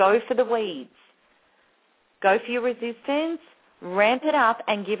resistance. Go for the weeds. Go for your resistance, ramp it up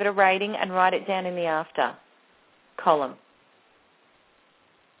and give it a rating and write it down in the after column.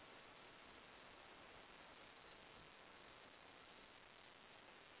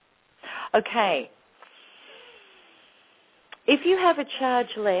 Okay. If you have a charge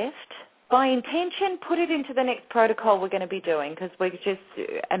left, by intention, put it into the next protocol we're going to be doing, because we're just,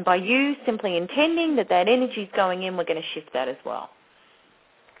 and by you simply intending that that energy is going in, we're going to shift that as well.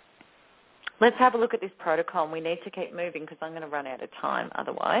 Let's have a look at this protocol, and we need to keep moving because I'm going to run out of time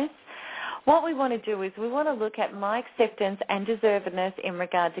otherwise. What we want to do is we want to look at my acceptance and deservedness in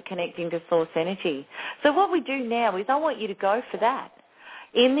regard to connecting to source energy. So what we do now is I want you to go for that.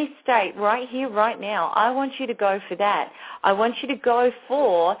 In this state, right here, right now, I want you to go for that. I want you to go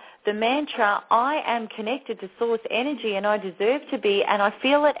for the mantra, I am connected to source energy and I deserve to be, and I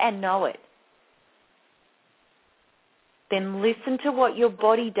feel it and know it. Then listen to what your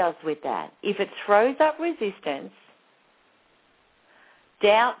body does with that. If it throws up resistance,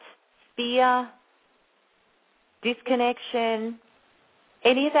 doubt, fear, disconnection,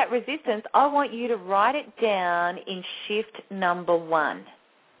 any of that resistance, I want you to write it down in shift number 1.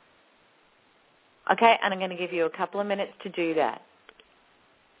 Okay, and I'm going to give you a couple of minutes to do that.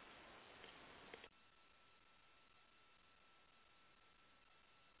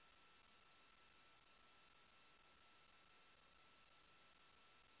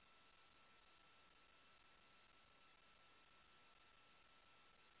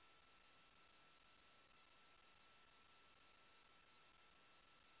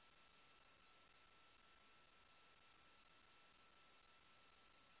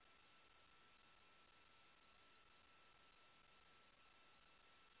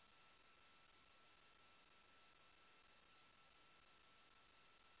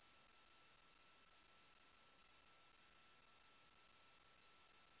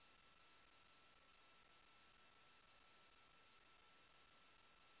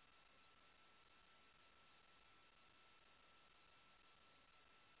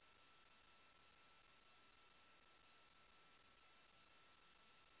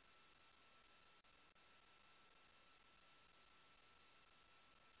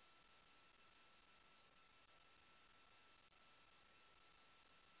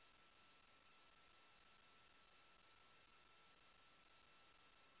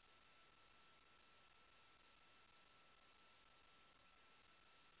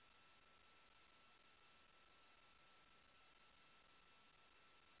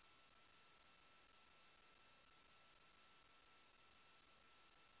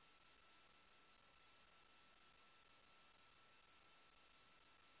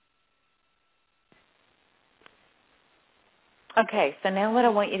 Okay, so now what I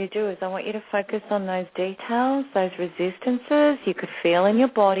want you to do is I want you to focus on those details, those resistances you could feel in your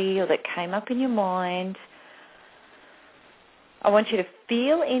body or that came up in your mind. I want you to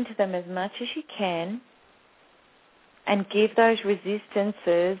feel into them as much as you can and give those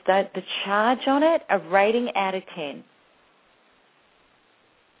resistances, the charge on it, a rating out of 10.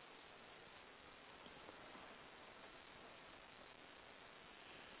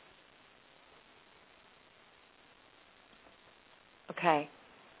 Okay.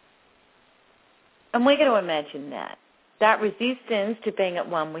 And we're going to imagine that resistance to being at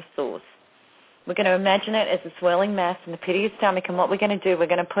one with Source. We're going to imagine it as a swelling mass in the pit of your stomach, and what we're going to do, we're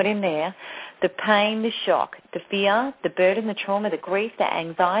going to put in there the pain, the shock, the fear, the burden, the trauma, the grief, the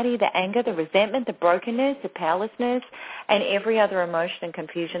anxiety, the anger, the resentment, the brokenness, the powerlessness, and every other emotion and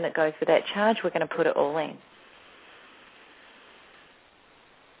confusion that goes with that charge. We're going to put it all in.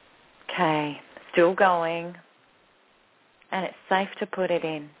 Okay, still going, and it's safe to put it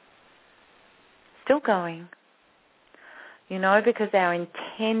in. Still going. You know, because our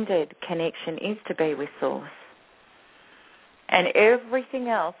intended connection is to be with Source. And everything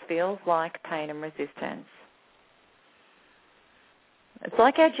else feels like pain and resistance. It's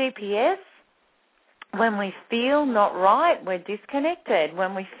like our GPS. When we feel not right, we're disconnected.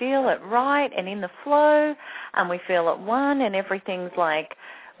 When we feel it right and in the flow, and we feel at one and everything's like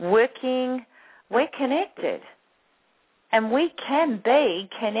working, we're connected. And we can be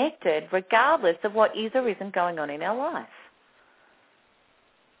connected regardless of what is or isn't going on in our life.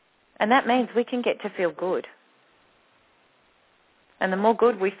 And that means we can get to feel good. And the more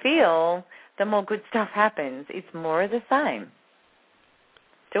good we feel, the more good stuff happens. It's more of the same.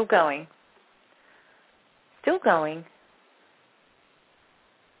 Still going. Still going.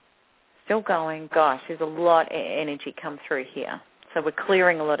 Still going. Gosh, there's a lot of energy come through here. So we're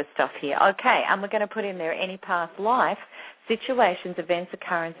clearing a lot of stuff here. Okay, and we're going to put in there any past life, situations, events,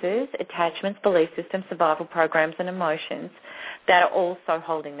 occurrences, attachments, belief systems, survival programs, and emotions that are also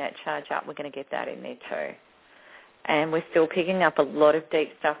holding that charge up. We're going to get that in there too. And we're still picking up a lot of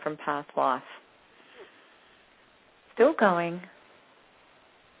deep stuff from past life. Still going.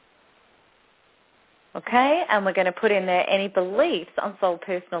 Okay, and we're going to put in there any beliefs on soul,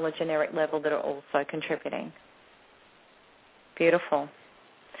 personal, or generic level that are also contributing. Beautiful.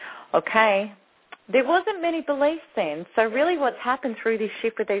 Okay. There wasn't many beliefs then. So really what's happened through this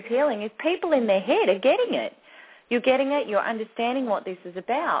shift with these healing is people in their head are getting it. You're getting it. You're understanding what this is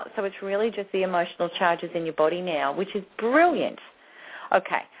about. So it's really just the emotional charges in your body now, which is brilliant.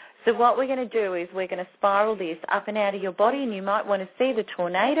 Okay. So what we're going to do is we're going to spiral this up and out of your body, and you might want to see the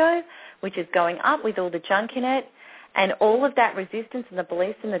tornado, which is going up with all the junk in it. And all of that resistance and the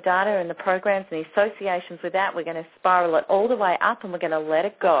beliefs and the data and the programs and the associations with that, we're going to spiral it all the way up, and we're going to let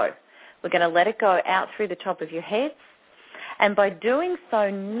it go. We're going to let it go out through the top of your heads. And by doing so,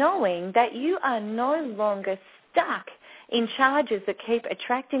 knowing that you are no longer stuck in charges that keep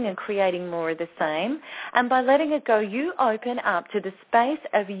attracting and creating more of the same. And by letting it go, you open up to the space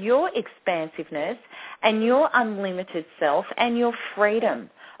of your expansiveness and your unlimited self and your freedom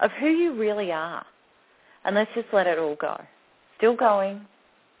of who you really are. And let's just let it all go. Still going.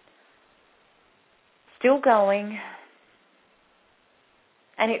 Still going.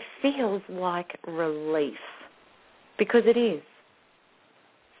 And it feels like relief, because it is.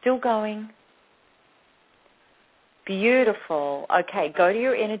 Still going. Beautiful. Okay, go to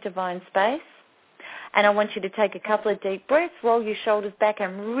your inner divine space. And I want you to take a couple of deep breaths, roll your shoulders back,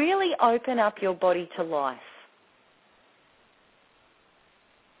 and really open up your body to life.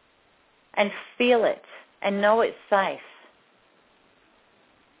 And feel it. And know it's safe.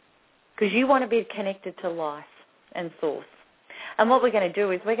 Because you want to be connected to life and Source. And what we're going to do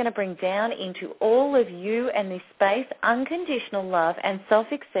is we're going to bring down into all of you and this space unconditional love and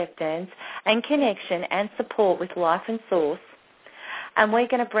self-acceptance and connection and support with life and Source. And we're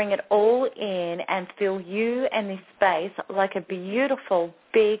going to bring it all in and fill you and this space like a beautiful,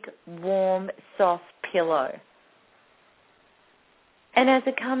 big, warm, soft pillow. And as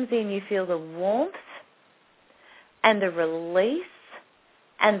it comes in, you feel the warmth and the release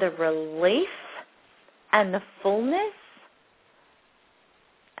and the relief and the fullness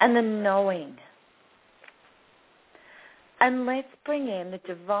and the knowing. And let's bring in the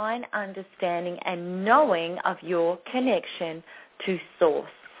divine understanding and knowing of your connection to Source.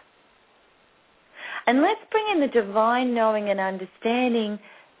 And let's bring in the divine knowing and understanding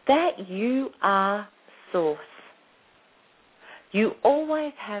that you are Source. You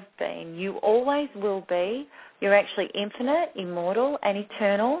always have been. You always will be. You're actually infinite, immortal, and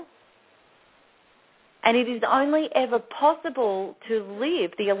eternal. And it is only ever possible to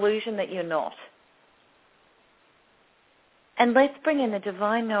live the illusion that you're not. And let's bring in the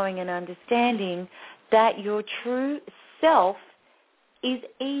divine knowing and understanding that your true self is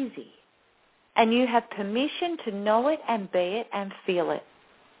easy. And you have permission to know it and be it and feel it.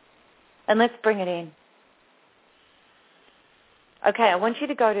 And let's bring it in. Okay, I want you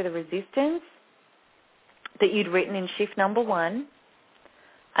to go to the resistance that you'd written in shift number 1,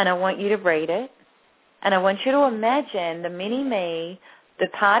 and I want you to read it. And I want you to imagine the mini-me, the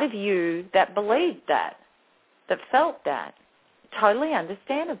part of you that believed that felt that, totally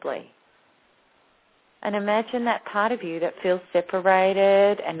understandably. And imagine that part of you that feels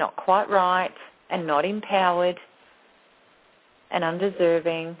separated and not quite right and not empowered and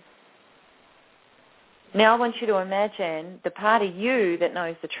undeserving. Now I want you to imagine the part of you that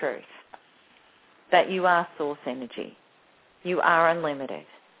knows the truth, that you are source energy. You are unlimited.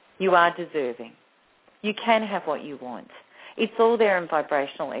 You are deserving. You can have what you want. It's all there in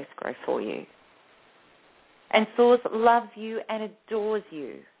vibrational escrow for you. And Source loves you and adores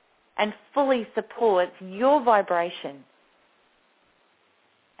you and fully supports your vibration.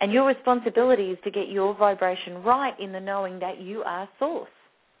 And your responsibility is to get your vibration right in the knowing that you are Source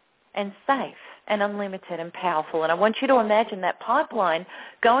and safe and unlimited and powerful. And I want you to imagine that pipeline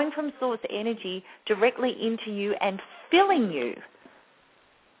going from Source energy directly into you and filling you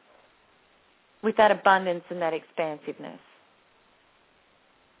with that abundance and that expansiveness.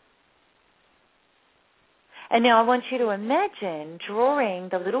 And now I want you to imagine drawing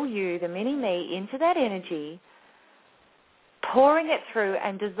the little you, the mini-me, into that energy, pouring it through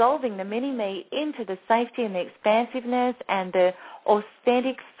and dissolving the mini-me into the safety and the expansiveness and the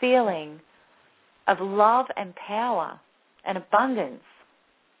authentic feeling of love and power and abundance,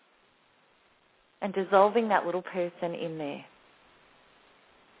 and dissolving that little person in there.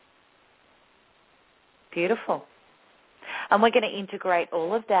 Beautiful. And we're going to integrate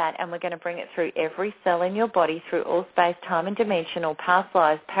all of that, and we're going to bring it through every cell in your body, through all space, time and dimension, all past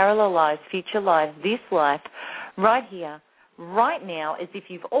lives, parallel lives, future lives, this life, right here, right now, as if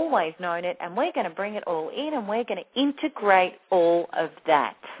you've always known it, and we're going to bring it all in, and we're going to integrate all of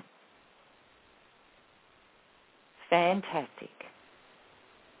that. Fantastic.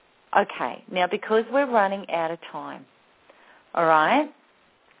 Okay, now because we're running out of time, all right,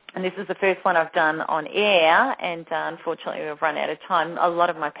 and this is the first one I've done on air, and unfortunately we've run out of time. A lot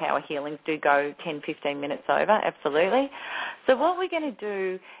of my power healings do go 10, 15 minutes over, absolutely. So what we're going to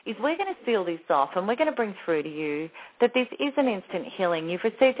do is we're going to seal this off, and we're going to bring through to you that this is an instant healing. You've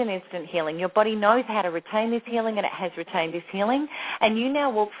received an instant healing. Your body knows how to retain this healing, and it has retained this healing. And you now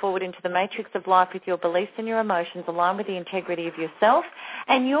walk forward into the matrix of life with your beliefs and your emotions aligned with the integrity of yourself.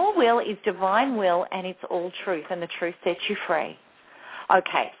 And your will is divine will, and it's all truth, and the truth sets you free.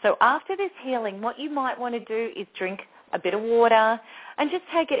 Okay, so after this healing, what you might want to do is drink a bit of water and just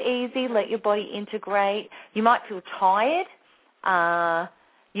take it easy, let your body integrate. You might feel tired.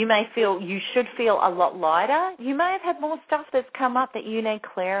 You should feel a lot lighter. You may have had more stuff that's come up that you need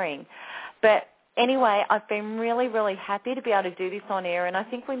clearing. But anyway, I've been really, really happy to be able to do this on air, and I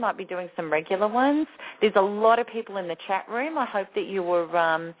think we might be doing some regular ones. There's a lot of people in the chat room. I hope that you were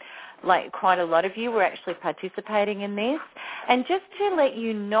quite a lot of you were actually participating in this. And just to let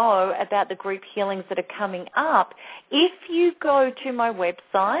you know about the group healings that are coming up, if you go to my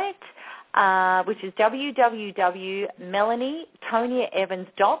website, which is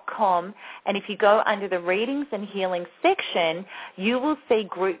www.melanietoniaevans.com, and if you go under the readings and healings section, you will see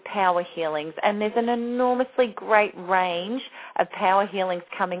group power healings, and there's an enormously great range of power healings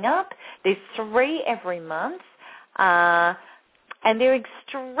coming up. There's 3 every month. And they're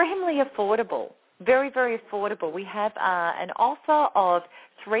extremely affordable, very, very affordable. We have an offer of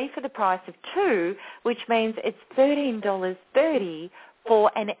 3 for the price of 2, which means it's $13.30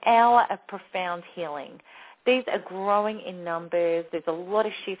 for an hour of profound healing. These are growing in numbers. There's a lot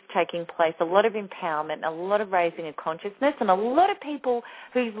of shifts taking place, a lot of empowerment, a lot of raising of consciousness, and a lot of people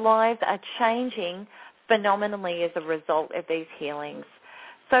whose lives are changing phenomenally as a result of these healings.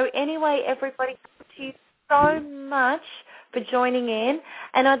 So anyway, everybody, thank you so much for joining in,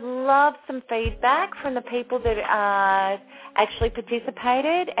 and I'd love some feedback from the people that actually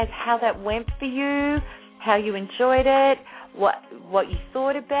participated as how that went for you, how you enjoyed it, what you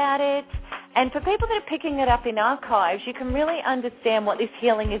thought about it. And for people that are picking it up in archives, you can really understand what this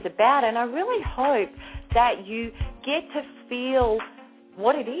healing is about, and I really hope that you get to feel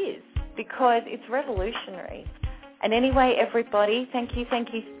what it is, because it's revolutionary. And anyway, everybody, thank you so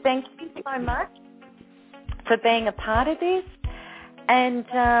much for being a part of this, and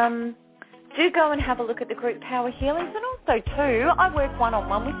do go and have a look at the group power healings. And also too, I work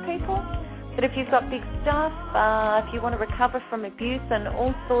one-on-one with people, but if you've got big stuff, if you want to recover from abuse and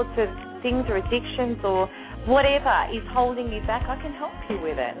all sorts of things or addictions or whatever is holding you back, I can help you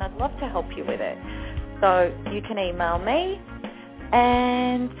with it, and I'd love to help you with it. So you can email me,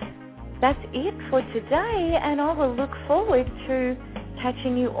 and that's it for today, and I will look forward to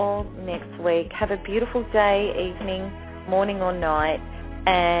catching you all next week. Have a beautiful day, evening, morning or night,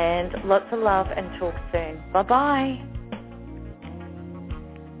 and lots of love, and talk soon. Bye-bye.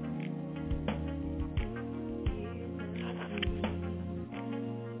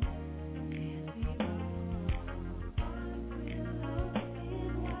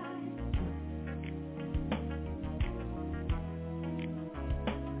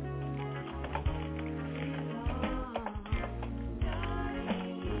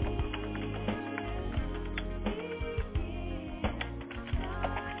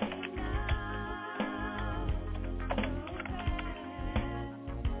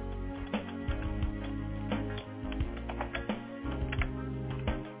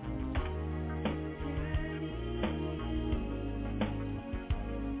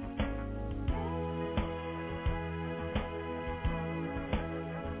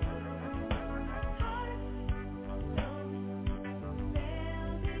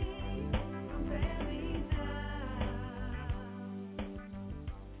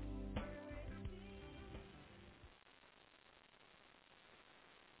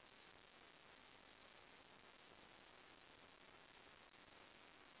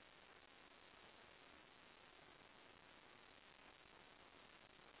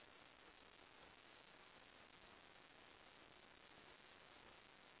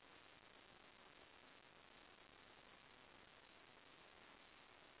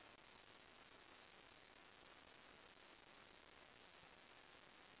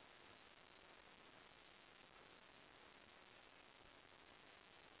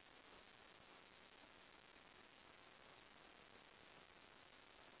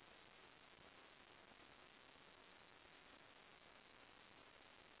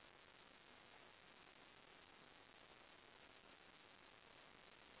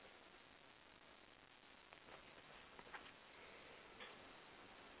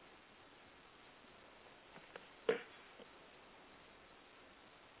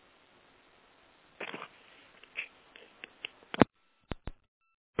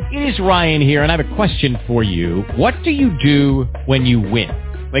 It is Ryan here, and I have a question for you. What do you do when you win?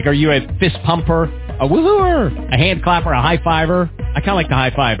 Like, are you a fist pumper, a woohooer, a hand clapper, a high fiver? I kind of like the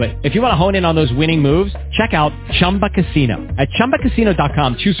high five, but if you want to hone in on those winning moves, check out Chumba Casino. At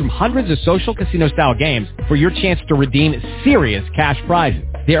ChumbaCasino.com, choose from hundreds of social casino-style games for your chance to redeem serious cash prizes.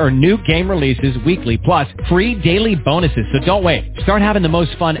 There are new game releases weekly, plus free daily bonuses, so don't wait. Start having the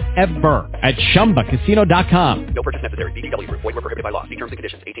most fun ever at ChumbaCasino.com. No purchase necessary. VGW Group. Void where prohibited by law. See terms and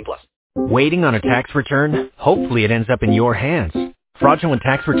conditions. 18+. Waiting on a tax return? Hopefully it ends up in your hands. Fraudulent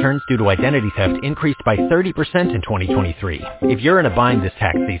tax returns due to identity theft increased by 30% in 2023. If you're in a bind this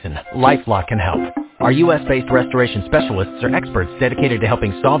tax season, LifeLock can help. Our U.S.-based restoration specialists are experts dedicated to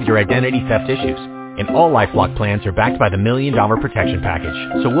helping solve your identity theft issues. And all LifeLock plans are backed by the $1 Million Protection Package.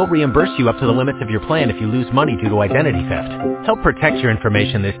 So we'll reimburse you up to the limits of your plan if you lose money due to identity theft. Help protect your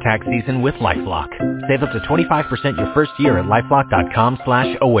information this tax season with LifeLock. Save up to 25% your first year at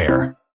LifeLock.com/aware.